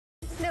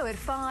New at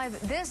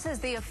 5, this is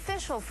the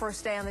official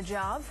first day on the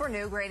job for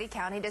new Grady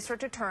County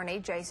District Attorney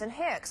Jason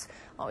Hicks.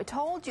 Well, we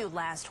told you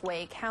last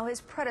week how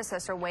his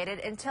predecessor waited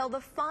until the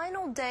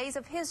final days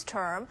of his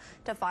term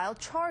to file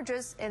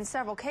charges in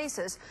several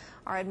cases.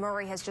 Our Ed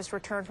Murray has just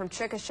returned from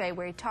Chickasha,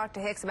 where he talked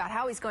to Hicks about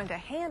how he's going to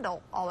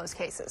handle all those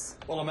cases.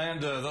 Well,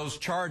 Amanda, those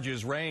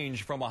charges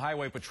range from a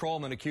highway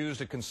patrolman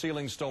accused of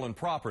concealing stolen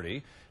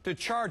property to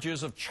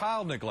charges of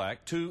child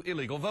neglect to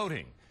illegal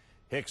voting.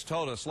 Hicks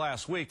told us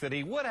last week that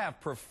he would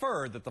have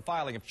preferred that the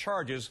filing of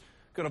charges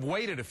could have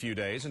waited a few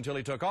days until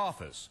he took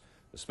office,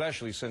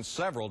 especially since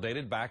several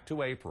dated back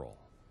to April.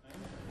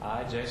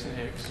 I, Jason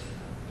Hicks,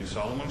 do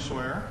solemnly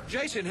swear.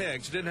 Jason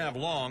Hicks didn't have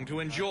long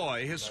to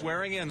enjoy his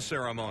swearing-in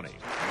ceremony.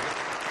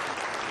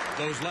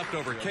 Those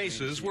leftover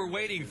cases were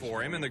waiting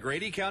for him in the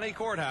Grady County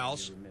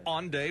Courthouse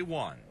on day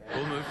one.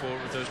 We'll move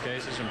forward with those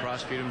cases and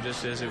prosecute them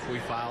just as if we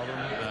filed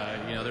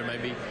them. There may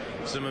be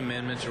some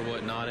amendments or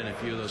whatnot in a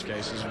few of those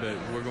cases, but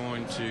we're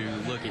going to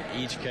look at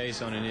each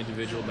case on an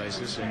individual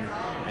basis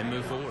and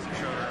move forward.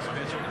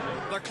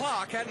 The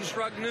clock hadn't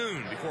struck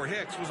noon before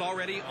Hicks was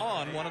already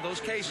on one of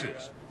those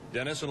cases.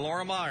 Dennis and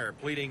Laura Meyer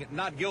pleading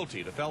not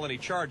guilty to felony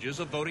charges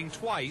of voting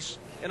twice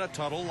in a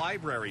Tuttle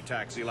library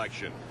tax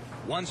election,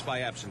 once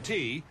by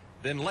absentee,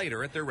 then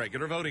later at their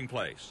regular voting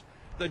place.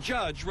 The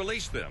judge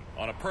released them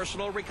on a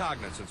personal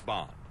recognizance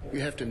bond. You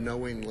have to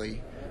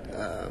knowingly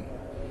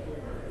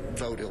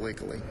vote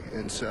illegally,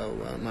 and so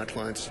my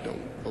clients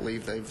don't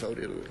believe they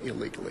voted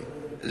illegally.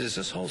 Does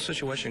this whole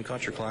situation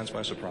caught your clients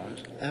by surprise?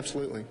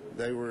 Absolutely.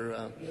 They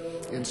were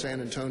in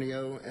San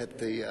Antonio at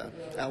the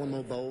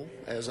Alamo Bowl,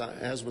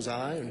 as was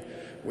I, and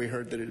we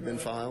heard that it had been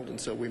filed, and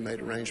so we made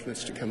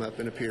arrangements to come up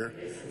and appear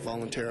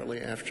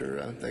voluntarily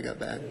after they got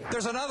back.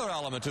 There's another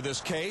element to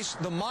this case.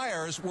 The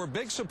Meyers were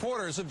big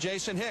supporters of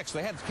Jason Hicks.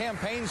 They had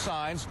campaign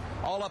signs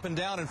all up and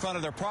down in front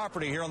of their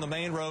property here on the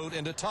main road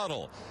into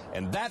Tuttle,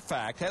 and that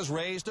fact has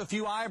raised a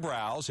few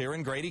eyebrows here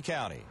in Grady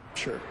County.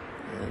 Sure,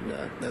 and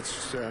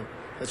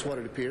that's what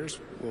it appears.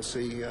 We'll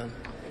see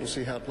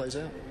how it plays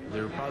out.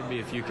 There will probably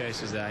be a few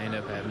cases that I end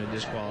up having to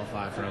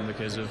disqualify from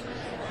because of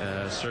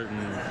certain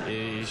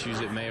issues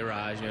that may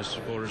arise.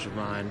 Supporters of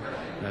mine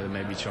that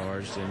may be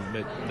charged,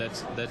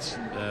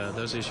 but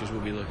those issues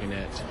we'll be looking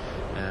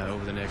at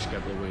over the next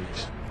couple of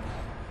weeks.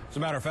 As a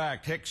matter of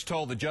fact, Hicks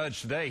told the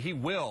judge today he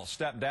will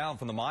step down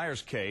from the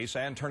Myers case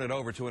and turn it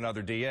over to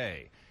another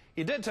DA.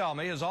 He did tell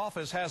me his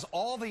office has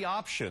all the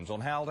options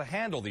on how to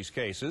handle these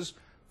cases,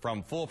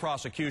 from full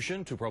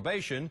prosecution to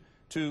probation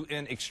to,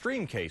 in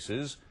extreme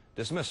cases,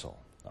 dismissal.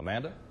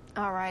 Amanda?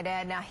 All right,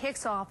 Ed. Now,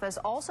 Hicks' office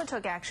also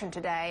took action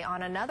today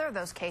on another of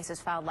those cases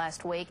filed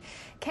last week.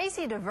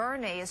 Casey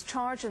DuVernay is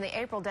charged in the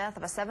April death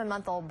of a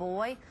 7-month-old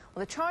boy.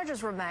 Well, the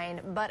charges remain,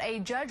 but a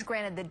judge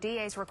granted the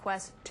DA's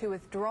request to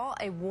withdraw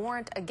a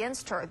warrant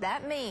against her.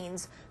 That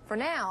means, for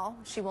now,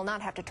 she will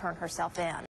not have to turn herself in.